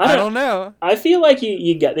 I I don't. don't know. I feel like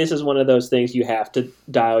you get this is one of those things you have to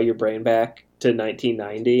dial your brain back to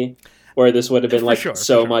 1990, where this would have been For like sure, for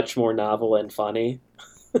so sure. much more novel and funny.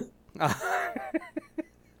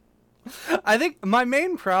 I think my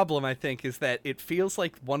main problem, I think, is that it feels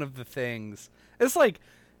like one of the things. It's like,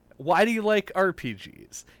 why do you like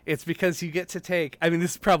RPGs? It's because you get to take. I mean,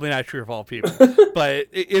 this is probably not true of all people, but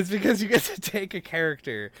it's because you get to take a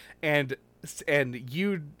character and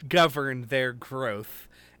you govern their growth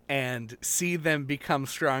and see them become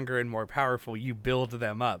stronger and more powerful. You build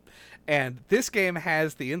them up, and this game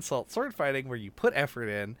has the insult sword fighting where you put effort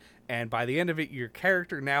in, and by the end of it, your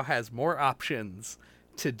character now has more options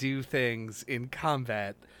to do things in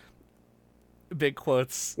combat, big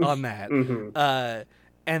quotes on that,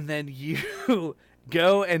 and then you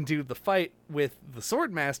go and do the fight with the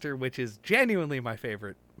Swordmaster, which is genuinely my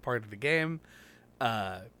favorite part of the game,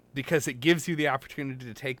 because it gives you the opportunity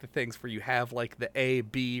to take the things where you have like the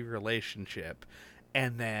A-B relationship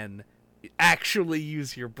and then actually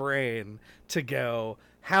use your brain to go,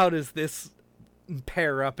 how does this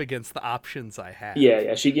pair up against the options I have?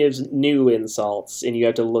 Yeah. She gives new insults, and you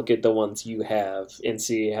have to look at the ones you have and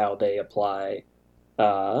see how they apply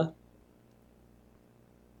to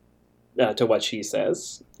what she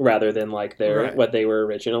says, rather than like what they were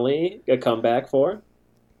originally a comeback for.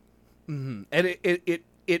 And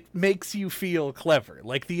it makes you feel clever.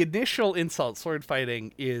 Like the initial insult sword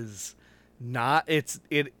fighting is not, it's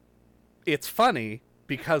funny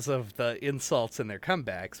because of the insults and their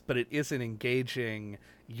comebacks, but it isn't engaging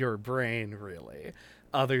your brain really,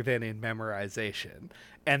 other than in memorization.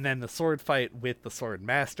 And then the sword fight with the sword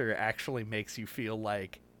master actually makes you feel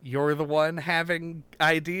like you're the one having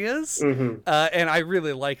ideas. And I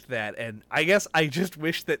really liked that. And I guess I just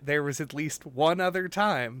wish that there was at least one other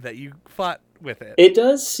time that you fought with it. It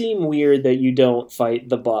does seem weird that you don't fight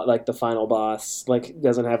the final boss, like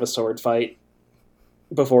doesn't have a sword fight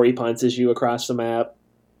before he punches you across the map.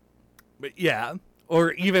 But yeah,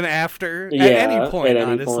 or even after, at any point,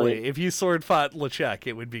 honestly. If you sword fought LeChuck,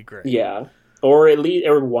 it would be great. Yeah. Or at least,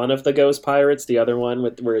 or one of the ghost pirates, the other one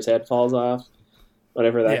where his head falls off.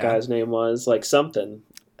 Whatever that guy's name was, like something.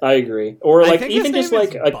 I agree. Or like even just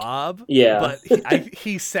like Bob. Yeah, but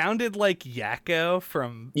he sounded like Yakko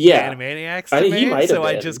from Animaniacs to me, he might have so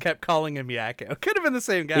been. I just kept calling him Yakko. Could have been the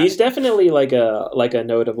same guy. He's definitely like a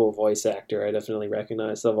notable voice actor. I definitely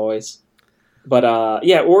recognize the voice. But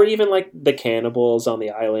or even like the cannibals on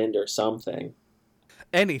the island or something.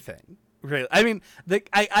 Anything. Really. I mean,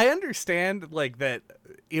 I understand like that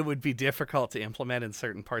it would be difficult to implement in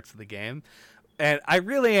certain parts of the game. And I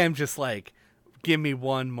really am just like, give me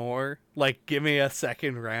one more, like give me a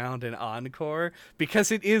second round and encore,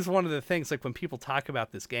 because it is one of the things, like when people talk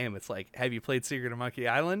about this game, it's like, have you played Secret of Monkey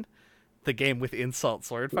Island? The game with insult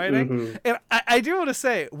sword fighting. And I do want to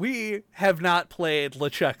say, we have not played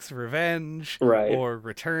LeChuck's Revenge or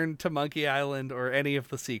Return to Monkey Island or any of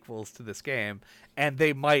the sequels to this game, and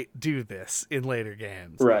they might do this in later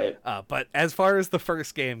games. But as far as the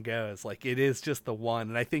first game goes, like it is just the one,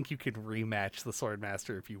 and I think you can rematch the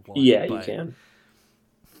Swordmaster if you want. Yeah, you can.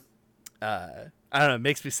 I don't know, it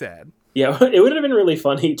makes me sad. Yeah, it would have been really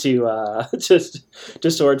funny to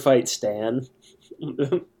to sword fight Stan.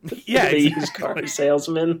 Yeah, the used car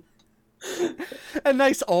salesman. A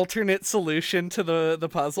nice alternate solution to the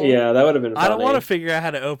puzzle. Yeah, that would have been funny. I don't want to figure out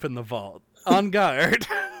how to open the vault. On guard.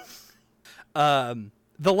 The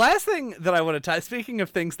last thing that I want to speaking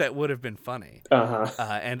of things that would have been funny,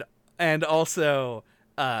 and also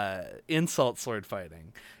insult sword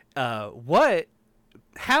fighting,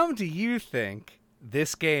 how do you think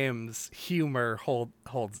this game's humor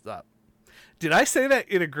holds up? Did I say that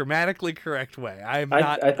in a grammatically correct way? I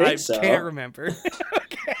think so. I can't remember.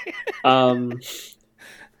 Okay.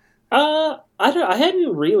 I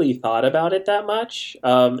hadn't really thought about it that much.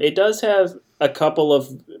 It does have a couple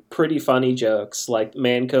of pretty funny jokes, like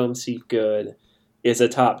Mancomb Seek Good is a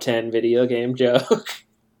top 10 video game joke.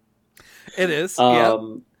 It is.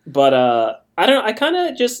 But I don't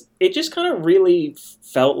know. It just kind of really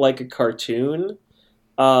felt like a cartoon.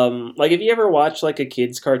 Like, if you ever watched like a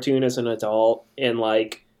kid's cartoon as an adult and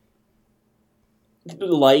like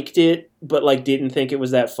liked it, but like didn't think it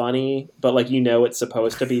was that funny, but like it's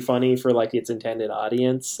supposed to be funny for like its intended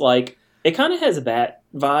audience, like it kind of has that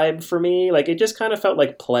vibe for me. Like it just kind of felt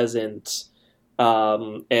like pleasant,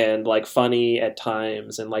 and like funny at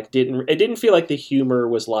times, and like it didn't feel like the humor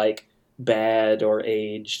was like bad or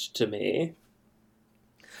aged to me.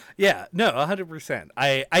 Yeah, no, 100%.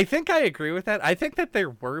 I think I agree with that. I think that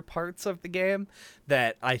there were parts of the game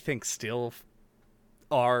that I think still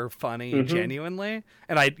are funny genuinely.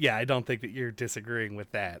 And I don't think that you're disagreeing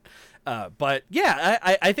with that. But yeah,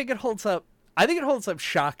 I think it holds up. I think it holds up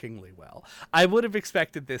shockingly well. I would have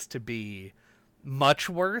expected this to be much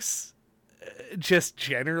worse, just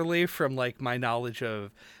generally from like my knowledge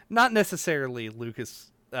of not necessarily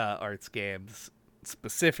Lucas Arts games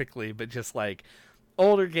specifically, but just like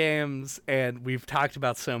older games. And we've talked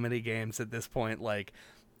about so many games at this point, like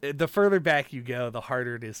the further back you go, the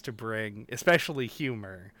harder it is to bring especially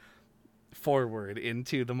humor forward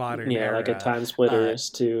into the modern era. Like a Time Splitters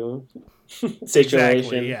to situation.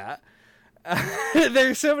 Exactly, yeah.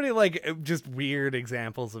 There's so many like just weird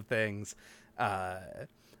examples of things, but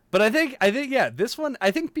I think yeah, this one, I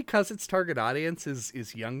think because its target audience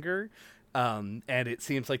is younger, And it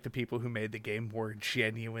seems like the people who made the game were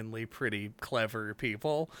genuinely pretty clever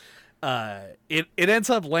people. It ends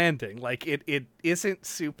up landing. Like, it isn't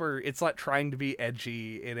super, it's not trying to be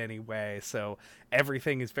edgy in any way, so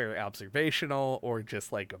everything is very observational, or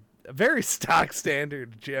just like a very stock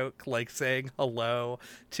standard joke, like saying hello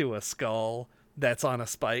to a skull that's on a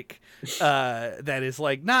spike. That is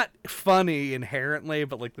like not funny inherently,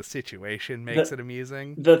 but like the situation makes it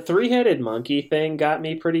amusing. The three-headed monkey thing got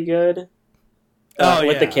me pretty good. With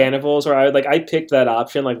yeah. the cannibals, where I picked that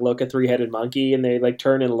option, like, look, a three-headed monkey, and they like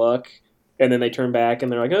turn and look, and then they turn back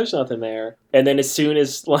and they're like, oh, there's nothing there. And then as soon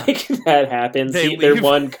as like that happens, their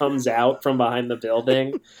one comes out from behind the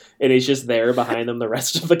building and he's just there behind them the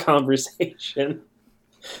rest of the conversation.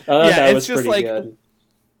 That was pretty like, good.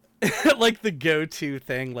 Like the go-to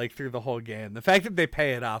thing, like through the whole game. The fact that they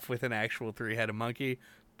pay it off with an actual three-headed monkey,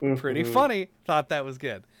 pretty funny. Thought that was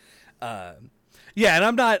good. Yeah,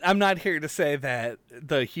 and I'm not here to say that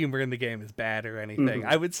the humor in the game is bad or anything.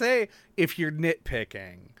 I would say if you're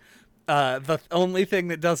nitpicking, the only thing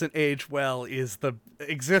that doesn't age well is the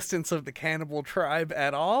existence of the cannibal tribe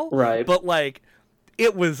at all. Right. But like,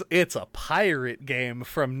 it's a pirate game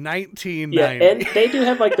from 1990. Yeah, and they do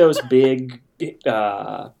have like those big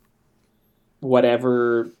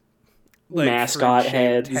whatever like mascot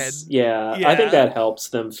heads. Yeah, I think that helps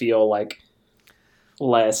them feel like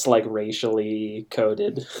less like racially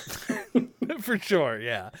coded. For sure,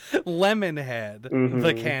 yeah. Lemonhead,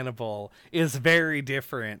 the cannibal, is very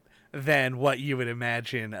different than what you would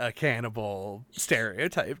imagine a cannibal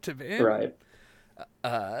stereotype to be. Right.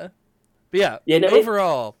 But yeah, no,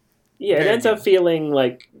 overall... it ends up feeling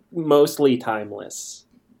like mostly timeless.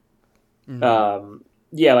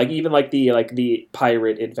 Yeah, like even like the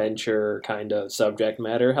pirate adventure kind of subject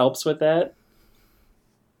matter helps with that.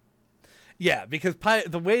 Yeah, because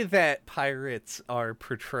the way that pirates are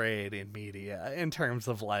portrayed in media, in terms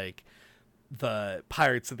of like the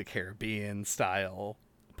Pirates of the Caribbean style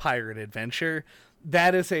pirate adventure,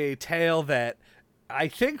 that is a tale that I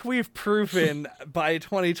think we've proven by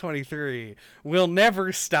 2023 will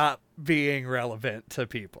never stop being relevant to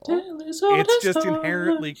people. It's just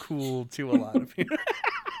inherently cool to a lot of people.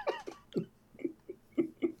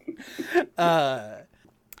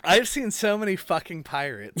 I've seen so many fucking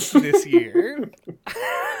pirates this year.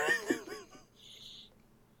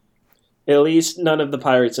 At least none of the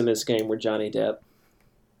pirates in this game were Johnny Depp.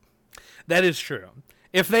 That is true.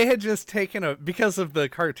 If they had just taken because of the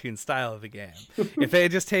cartoon style of the game, if they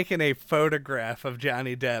had just taken a photograph of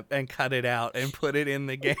Johnny Depp and cut it out and put it in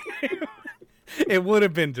the game, it would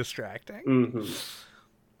have been distracting.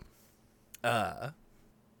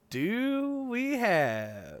 Do we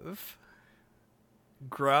have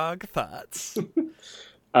grog thoughts?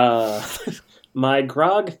 My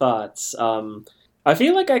grog thoughts. I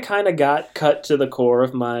feel like I kind of got cut to the core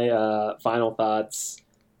of my final thoughts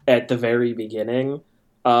at the very beginning,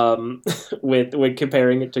 with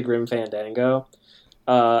comparing it to Grim Fandango.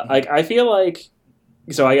 I feel like,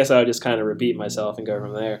 so I guess I would just kind of repeat myself and go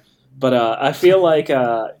from there. But I feel like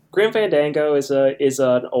Grim Fandango is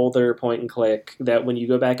an older point and click that when you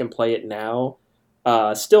go back and play it now,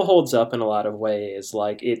 still holds up in a lot of ways.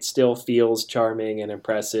 Like, it still feels charming and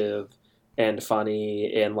impressive and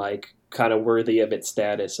funny and like kind of worthy of its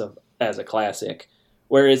status as a classic.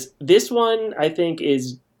 Whereas this one, I think,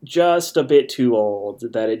 is just a bit too old,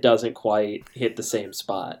 that it doesn't quite hit the same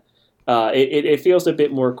spot. It feels a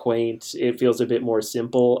bit more quaint. It feels a bit more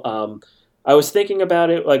simple. I was thinking about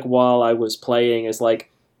it like while I was playing, is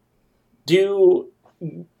like, do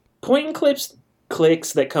point and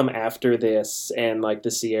clicks that come after this and like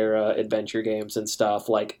the Sierra adventure games and stuff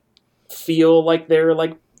like feel like they're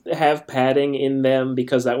like have padding in them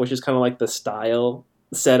because that was just kind of like the style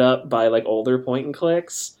set up by like older point and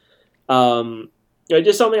clicks?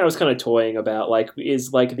 Just something I was kind of toying about, like,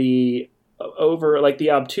 is like the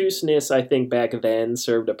obtuseness, I think back then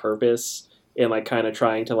served a purpose in like kind of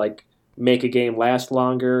trying to like make a game last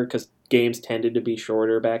longer, because games tended to be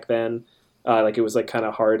shorter back then. Like, it was like kind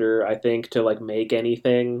of harder, I think, to like make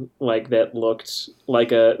anything like that looked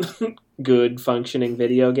like a good functioning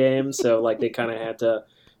video game. So like they kind of had to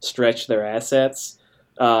stretch their assets.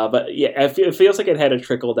 But yeah, it feels like it had a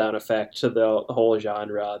trickle down effect to the whole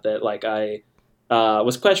genre that like I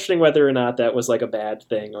was questioning whether or not that was like a bad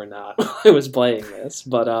thing or not when I was playing this.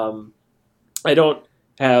 But I don't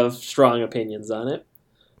have strong opinions on it.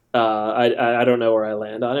 I don't know where I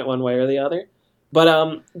land on it one way or the other.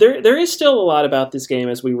 But there is still a lot about this game,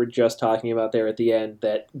 as we were just talking about there at the end,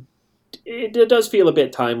 that it does feel a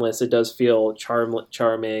bit timeless. It does feel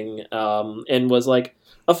charming, and was like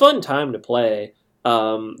a fun time to play.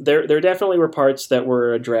 There definitely were parts that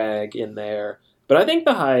were a drag in there, but I think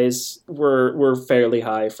the highs were fairly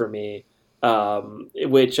high for me,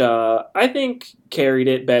 which I think carried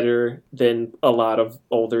it better than a lot of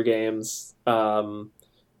older games.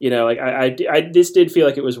 Like this did feel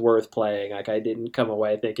like it was worth playing. Like I didn't come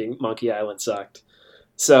away thinking Monkey Island sucked.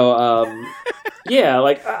 So yeah,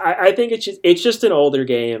 like I think it's just an older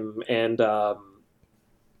game, and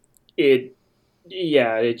it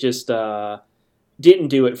just didn't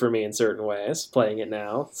do it for me in certain ways playing it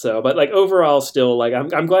now. So, but like overall, still like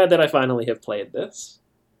I'm glad that I finally have played this.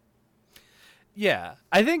 Yeah,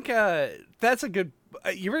 I think that's a good.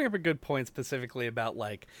 You bring up a good point specifically about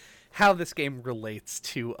like how this game relates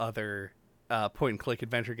to other point and click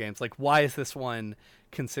adventure games. Like, why is this one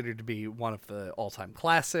considered to be one of the all time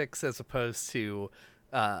classics as opposed to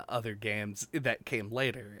other games that came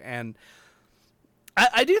later? And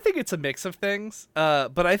I do think it's a mix of things,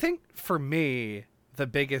 but I think for me the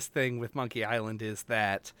biggest thing with Monkey Island is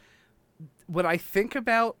that when I think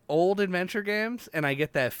about old adventure games and I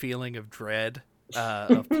get that feeling of dread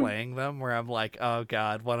of playing them, where I'm like, oh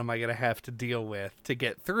God, what am I going to have to deal with to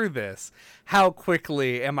get through this? How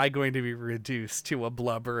quickly am I going to be reduced to a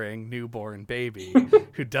blubbering newborn baby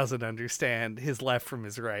who doesn't understand his left from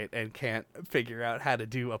his right and can't figure out how to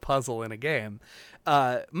do a puzzle in a game?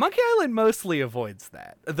 Monkey Island mostly avoids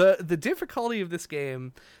that. The difficulty of this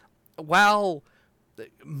game, while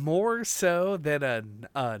more so than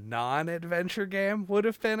a non-adventure game would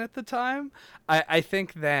have been at the time, I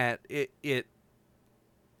think that it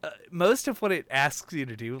most of what it asks you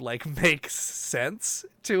to do like makes sense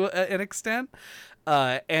to an extent,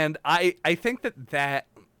 and I think that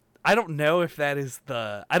I don't know if that is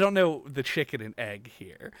I don't know the chicken and egg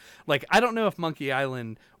here. Like, I don't know if Monkey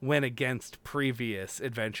Island went against previous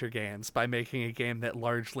adventure games by making a game that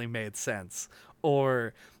largely made sense,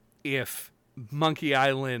 or if Monkey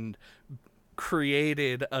Island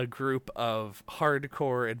created a group of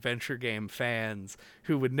hardcore adventure game fans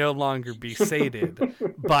who would no longer be sated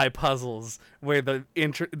by puzzles where the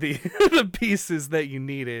the pieces that you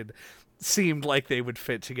needed seemed like they would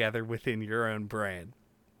fit together within your own brain.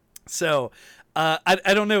 So I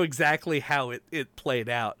don't know exactly how it played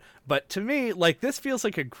out, but to me, like, this feels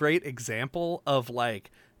like a great example of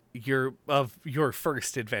like your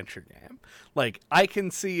first adventure game. Like, I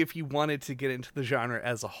can see, if you wanted to get into the genre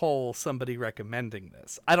as a whole, somebody recommending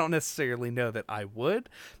this. I don't necessarily know that I would,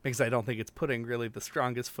 because I don't think it's putting really the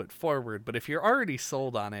strongest foot forward, but if you're already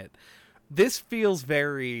sold on it, this feels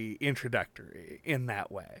very introductory in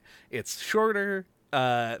that way. It's shorter,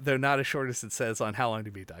 though not as short as it says on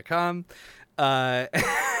howlongtobeat.com. And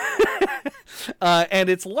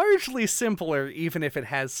it's largely simpler, even if it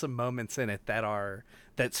has some moments in it that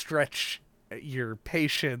stretch your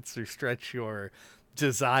patience or stretch your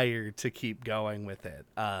desire to keep going with it.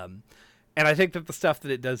 And I think that the stuff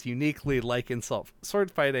that it does uniquely, like in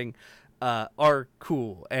sword fighting, are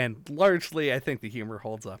cool. And largely, I think the humor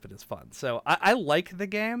holds up and is fun. So I like the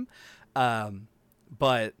game,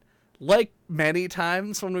 but like many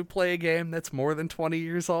times when we play a game that's more than 20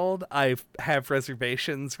 years old, I have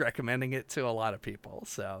reservations recommending it to a lot of people.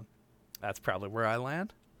 So that's probably where I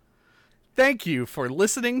land. Thank you for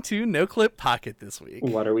listening to NoClip Pocket this week.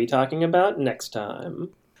 What are we talking about next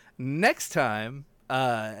time? Next time,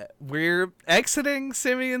 we're exiting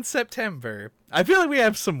Simeon September. I feel like we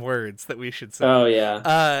have some words that we should say. Oh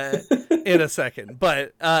yeah. In a second,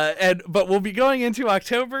 but we'll be going into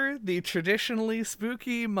October, the traditionally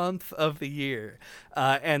spooky month of the year,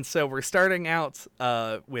 and so we're starting out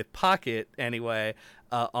with Pocket anyway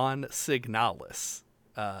on Signalis,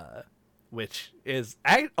 which is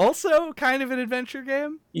also kind of an adventure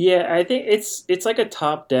game. Yeah, I think it's like a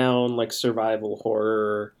top-down, like, survival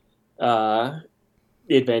horror,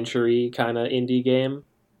 adventure-y kind of indie game.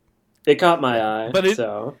 It caught my eye,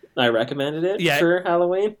 so I recommended it for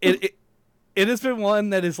Halloween. It has been one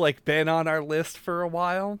that has like been on our list for a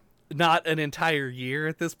while. Not an entire year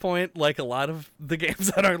at this point, like a lot of the games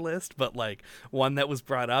on our list, but like one that was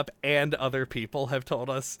brought up and other people have told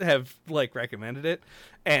us, have like recommended it.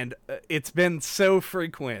 And it's been so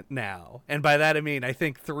frequent now. And by that I mean, I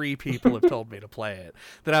think 3 people have told me to play it,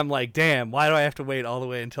 that I'm like, damn, why do I have to wait all the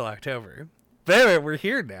way until October? But we're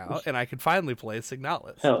here now, and I can finally play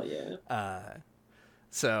Signalis. Hell yeah.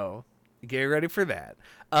 So get ready for that.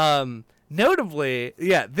 Notably,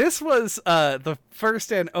 this was the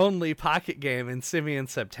first and only Pocket game in Simeon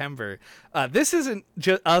September. This isn't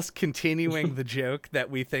just us continuing the joke that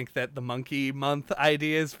we think that the Monkey Month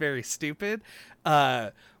idea is very stupid. We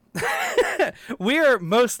are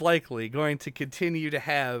most likely going to continue to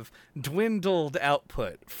have dwindled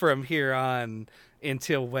output from here on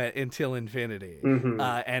until infinity, Mm-hmm.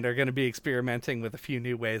 and are going to be experimenting with a few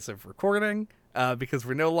new ways of recording, because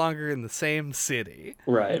we're no longer in the same city.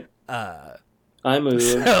 Right. Uh, I moved.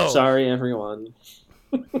 so Sorry, everyone.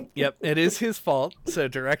 yep, it is his fault. So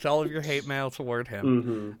direct all of your hate mail toward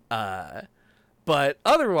him. Mm-hmm. But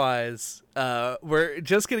otherwise, we're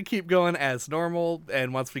just gonna keep going as normal,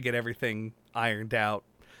 and once we get everything ironed out,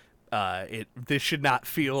 this should not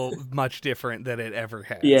feel much different than it ever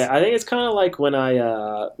has. Yeah, I think it's kind of like when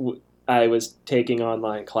I was taking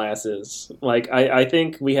online classes. Like, I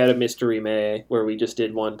think we had a Mystery May where we just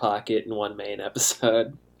did one pocket and one main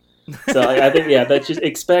episode. So I think, yeah, that just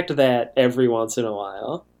expect that every once in a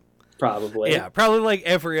while, probably. Yeah, probably like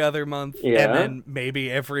every other month, Yeah. and then maybe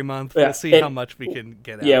every month. Yeah, We'll see how much we can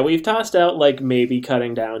get out. Yeah, we've tossed out like maybe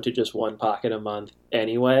cutting down to just one pocket a month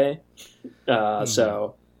anyway.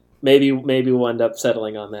 So maybe we'll end up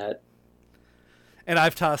settling on that. And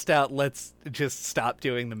I've tossed out, let's just stop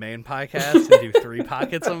doing the main podcast and do 3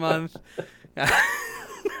 pockets a month.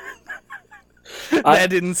 That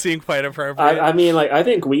didn't seem quite appropriate. I mean, like, I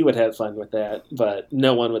think we would have fun with that, but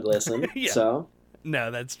no one would listen. Yeah. So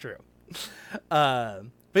no, that's true. But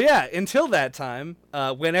yeah, until that time,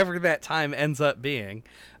 whenever that time ends up being,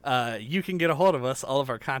 you can get a hold of us. All of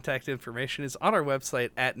our contact information is on our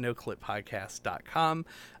website at noclippodcast.com.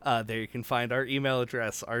 There you can find our email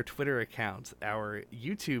address, our Twitter account, our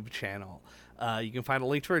YouTube channel. You can find a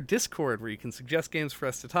link to our Discord where you can suggest games for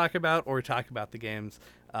us to talk about or talk about the games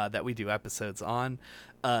that we do episodes on.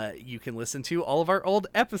 You can listen to all of our old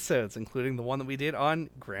episodes, including the one that we did on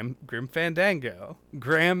Grim Fandango.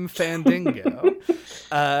 Graham Fandango.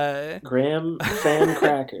 Graham Fan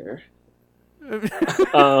Cracker.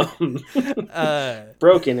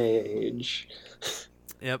 Broken Age.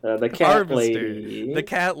 Yep. The Cat Harvester, Lady. The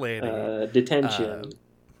Cat Lady. Detention.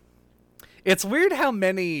 It's weird how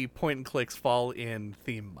many point and clicks fall in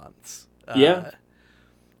theme months. Yeah.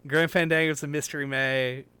 Grand Fandango's a Mystery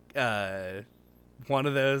May. One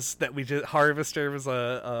of those that we just... Harvester was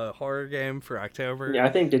a horror game for October. Yeah, I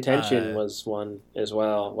think Detention was one as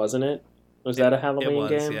well, wasn't it? Was that a Halloween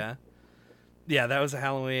game? Yeah. Yeah, that was a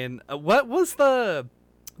Halloween. What was the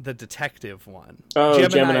detective one? Oh,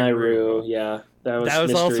 Gemini Rue. Yeah, that was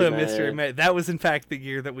Mystery also a Mystery May. That was, in fact, the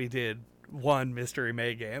year that we did one Mystery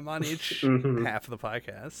May game on each half of the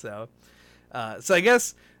podcast. So I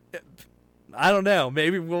guess, I don't know,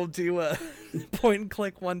 maybe we'll do a point and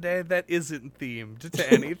click one day that isn't themed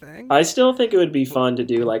to anything. I still think it would be fun to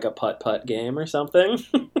do like a putt-putt game or something.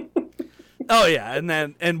 Oh yeah,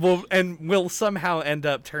 and we'll somehow end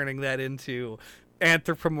up turning that into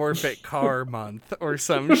anthropomorphic car month or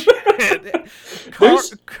some shit. It's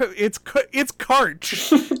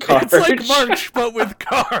Karch. It's like March but with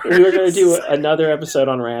cars. We were going to do another episode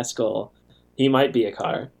on Rascal. He might be a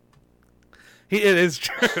car. It is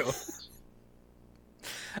true.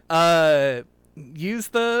 Use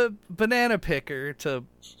the banana picker to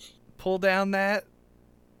pull down that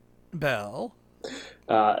bell.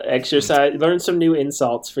 Exercise. Learn some new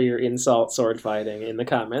insults for your insult sword fighting in the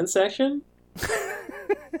comments section.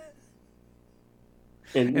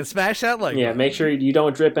 And smash that like button. Make sure you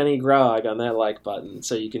don't drip any grog on that like button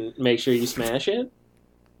so you can make sure you smash it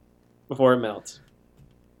before it melts.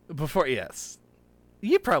 Yes.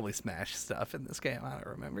 You probably smashed stuff in this game, I don't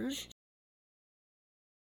remember.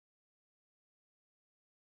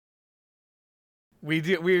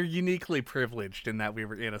 We're uniquely privileged in that we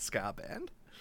were in a ska band.